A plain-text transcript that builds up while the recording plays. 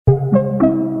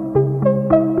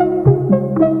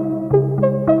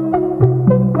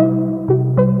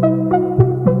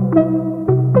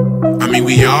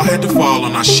we all had to fall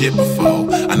on our shit before.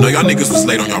 I know y'all niggas was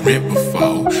late on y'all rent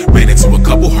before. Ran into a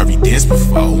couple Harvey Dents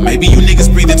before. Maybe you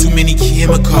niggas breathing too many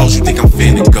chemicals. You think I'm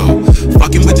finna go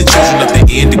fucking with the children of the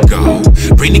indigo.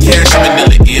 Bring the cash in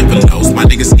manila envelopes. My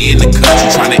niggas in the cut, you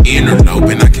tryna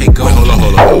interlope, and I can't go. Wait,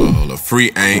 hold on.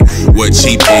 Free ain't what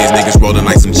cheap is. Niggas rolling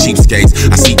like some cheapskates.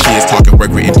 I see kids talking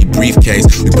work with empty briefcase.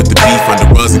 We put the beef under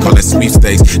rugs and call that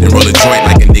sweepstakes. Then roll a joint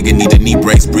like a nigga need a knee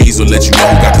brace. Breeze will let you know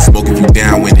who got the smoke if you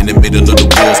down. When in the middle of the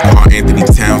woods, call Anthony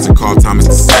Towns and call Thomas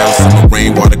the Sound. Summer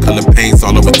rain, watercolor paints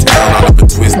all over town. All over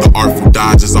twist, the Artful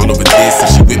Dodgers all over this. If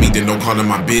she with me, then don't call her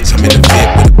my bitch. I'm in the vid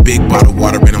with a big bottle of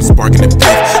water and I'm sparking the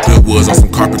pit. Good woods on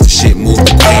some carpenter shit. Move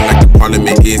the queen like the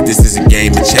parliament is. This is a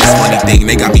game of chess. Funny thing,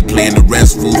 they got me playing the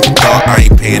rest. Food for thought, I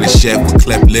ain't paying the chef with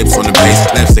cleft lips on the bass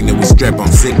clef, singing with strep, I'm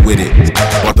sick with it.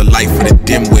 Bought the light for the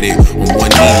dim with it, on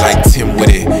one knee like Tim with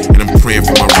it, and I'm praying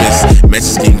for my wrist.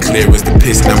 Message getting clear as the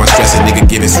piss. Now I stress a nigga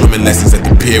giving swimming lessons at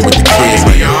the pier with the kids.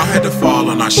 We all had to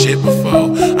fall on our shit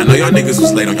before. I know y'all niggas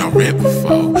was late on y'all rent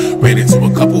before. Ran into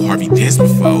a couple Harvey Dents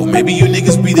before. Maybe you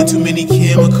niggas breathing too many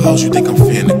chemicals. You think I'm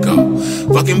finna go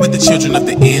fucking with the children of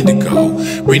the indigo.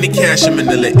 Bring the cash in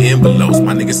manila envelopes.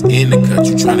 My niggas in the cut,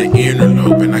 you tryna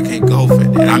interlope, and I can't go for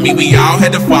that. I mean, we all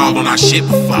had to fall on our shit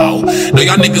before. Know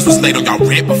y'all niggas was late on y'all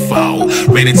rent before.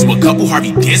 Ran into a couple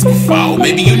Harvey Dents before.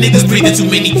 Maybe you niggas breathing too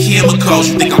many chemicals.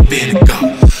 You think I'm finna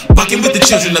go fucking with the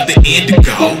children of the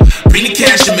indigo. Bring the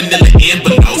cash in manila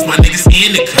envelopes. My niggas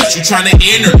in the cut, you tryna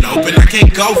interlope, and I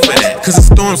can't go for that. Cause the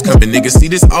storm's coming, niggas see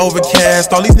this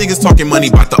overcast. All these niggas talking money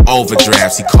about the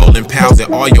overdrafts. He calling pals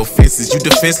at all your fences. You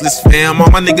defenseless fam. All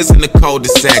my niggas in the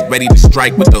cul-de-sac, ready to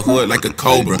strike with the hood like a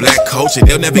cobra. Black culture,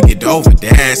 they'll never get over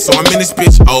that. So I'm in this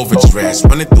bitch overdressed,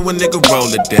 running through a nigga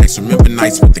Rolodex. Remember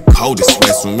nights with the coldest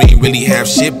sweats when we ain't really have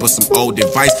shit but some old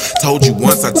advice. Told you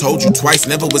once, I told you twice.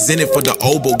 Never was in it for the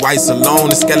old but whites alone.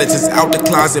 The skeletons out the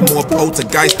closet, more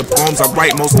poltergeist. The poems I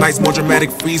write most nights, more dramatic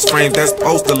freeze frames. That's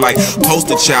poster like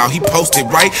poster child. He posted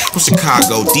right from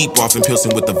Chicago, deep off in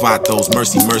Pilsen with the Vatos.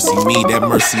 Mercy, mercy me, that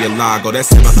mercy a lago. That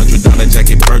 $700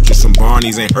 jacket purchase from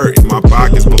Barney's ain't hurting my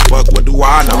pockets, but fuck, what do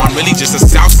I know? I'm really just a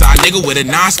Southside nigga with a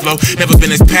nice flow. Never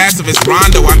been as passive as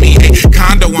Rondo. I mean, hey,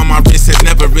 condo on my wrist has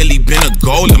never really been a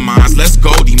goal of mine. Less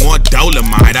Goldie, more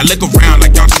Dolomite. I look around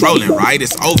like y'all trolling, right?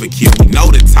 It's overkill. We know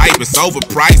the type, it's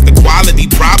overpriced. The quality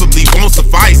probably won't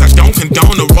suffice. I don't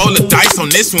condone the roll of dice on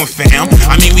this one, fam.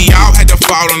 I mean, we all had to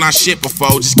fall on our shit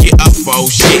before. Just get up,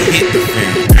 folks. Shit hit the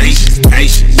fan. Patience,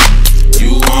 patience.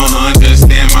 You won't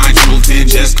understand my truth and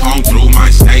just come through my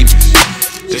statements.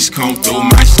 Just come through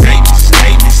my statements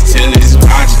till it's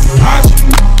logic.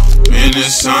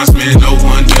 Renaissance man, no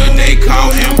wonder they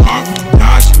call him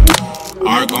Artful.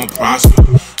 Art gon' prosper,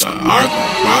 the art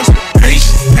gon' prosper.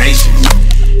 Patience, patience.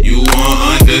 You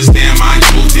won't understand my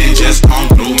truth and just come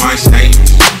through my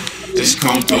statements. Just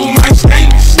come through my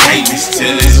statements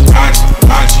till it's logic.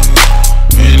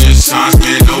 Renaissance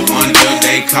man, no wonder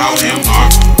they call him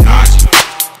Artful.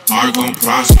 Art gon'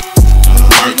 prosper, the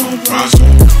art gon'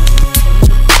 prosper.